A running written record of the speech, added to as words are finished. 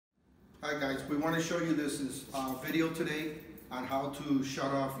Hi guys, we want to show you this video today on how to shut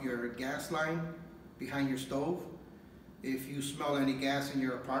off your gas line behind your stove if you smell any gas in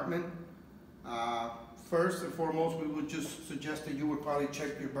your apartment. First and foremost, we would just suggest that you would probably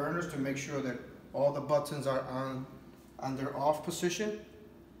check your burners to make sure that all the buttons are on their off position.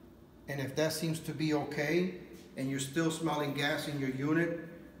 And if that seems to be okay and you're still smelling gas in your unit,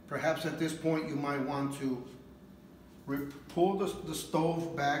 perhaps at this point you might want to pull the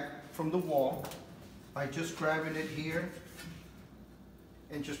stove back from the wall by just grabbing it here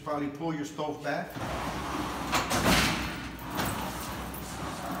and just probably pull your stove back.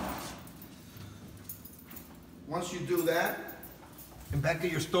 Once you do that, in back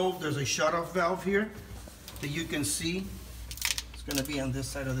of your stove there's a shut-off valve here that you can see. It's going to be on this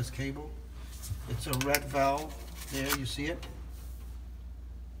side of this cable. It's a red valve there, you see it?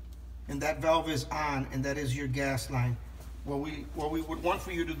 And that valve is on, and that is your gas line. What we would want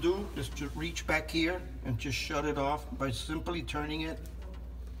for you to do is to reach back here and just shut it off by simply turning it.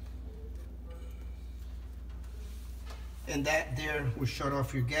 And that there will shut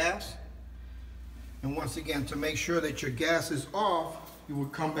off your gas. And once again, to make sure that your gas is off, you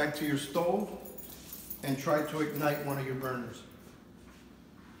would come back to your stove and try to ignite one of your burners.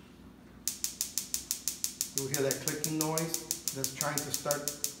 You'll hear that clicking noise that's trying to start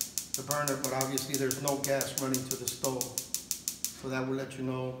the burner, but obviously there's no gas running to the stove. So that will let you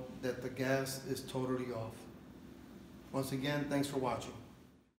know that the gas is totally off. Once again, thanks for watching.